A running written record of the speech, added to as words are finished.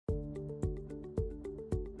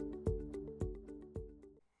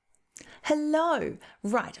Hello!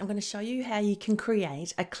 Right, I'm going to show you how you can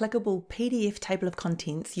create a clickable PDF table of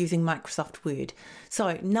contents using Microsoft Word.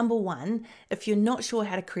 So, number one, if you're not sure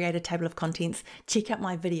how to create a table of contents, check out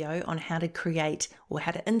my video on how to create or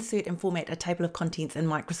how to insert and format a table of contents in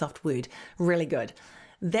Microsoft Word. Really good.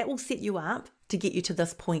 That will set you up to get you to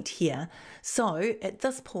this point here. So at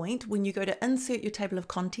this point, when you go to insert your table of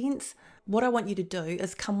contents, what I want you to do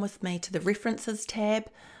is come with me to the References tab,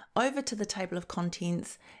 over to the table of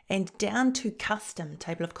contents, and down to Custom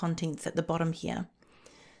Table of Contents at the bottom here.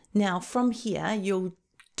 Now from here, you'll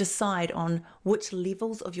decide on which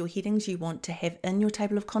levels of your headings you want to have in your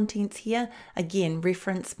table of contents here. Again,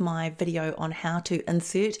 reference my video on how to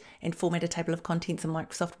insert and format a table of contents in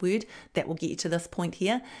Microsoft Word. That will get you to this point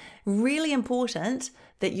here. Really important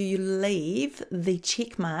that you leave the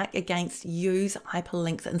check mark against use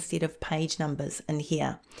hyperlinks instead of page numbers in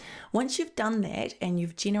here. Once you've done that and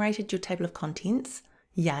you've generated your table of contents,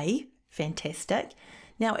 yay, fantastic.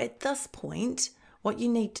 Now at this point, what you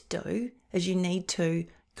need to do is you need to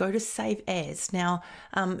go to Save As. Now,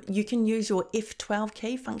 you can use your F12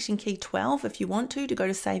 key, function key 12, if you want to go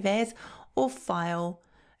to Save As, or File,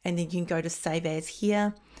 and then you can go to Save As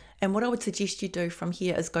here. And what I would suggest you do from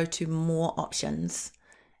here is go to More Options.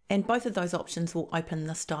 And both of those options will open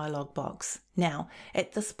this dialog box. Now,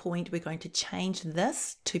 at this point, we're going to change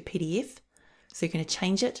this to PDF. So you're going to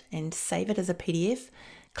change it and save it as a PDF.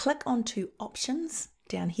 Click onto Options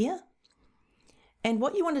down here. And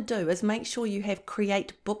what you want to do is make sure you have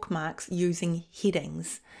Create Bookmarks using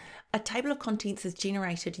headings. A table of contents is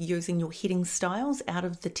generated using your heading styles out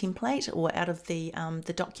of the template or out of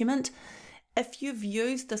the document. If you've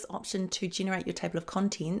used this option to generate your table of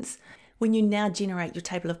contents, when you now generate your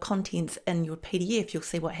table of contents in your PDF, you'll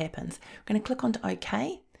see what happens. We're going to click onto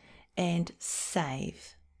OK and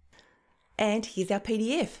Save. And here's our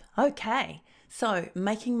PDF. Okay. So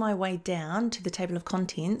making my way down to the table of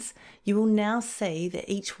contents, you will now see that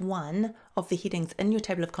each one of the headings in your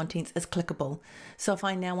table of contents is clickable. So if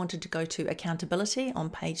I now wanted to go to accountability on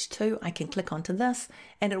page 2, I can click onto this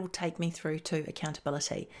and it will take me through to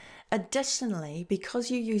accountability. Additionally, because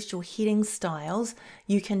you used your heading styles,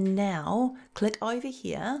 you can now click over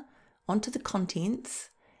here onto the contents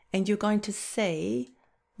and you're going to see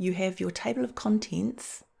you have your table of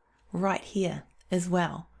contents right here as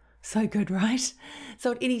well. So good, right?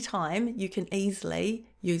 So at any time, you can easily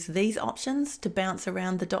use these options to bounce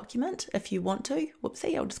around the document if you want to.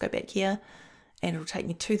 Whoopsie, I'll just go back here and it'll take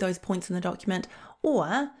me to those points in the document.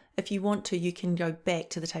 Or if you want to, you can go back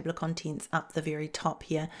to the table of contents up the very top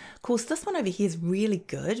here. Of course, this one over here is really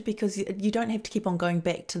good because you don't have to keep on going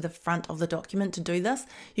back to the front of the document to do this.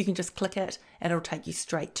 You can just click it and it'll take you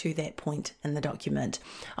straight to that point in the document.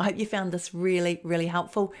 I hope you found this really, really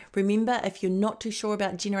helpful. Remember, if you're not too sure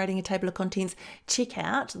about generating a table of contents, check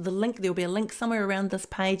out the link. There'll be a link somewhere around this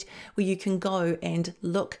page where you can go and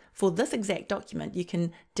look for this exact document. You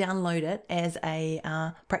can download it as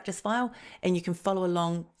a practice file and you can follow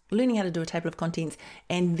along learning how to do a table of contents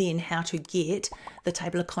and then how to get the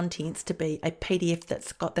table of contents to be a PDF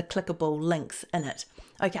that's got the clickable links in it.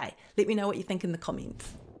 Okay, let me know what you think in the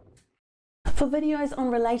comments. For videos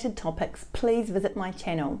on related topics, please visit my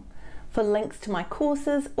channel. For links to my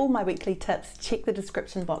courses or my weekly tips, check the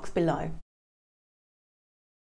description box below.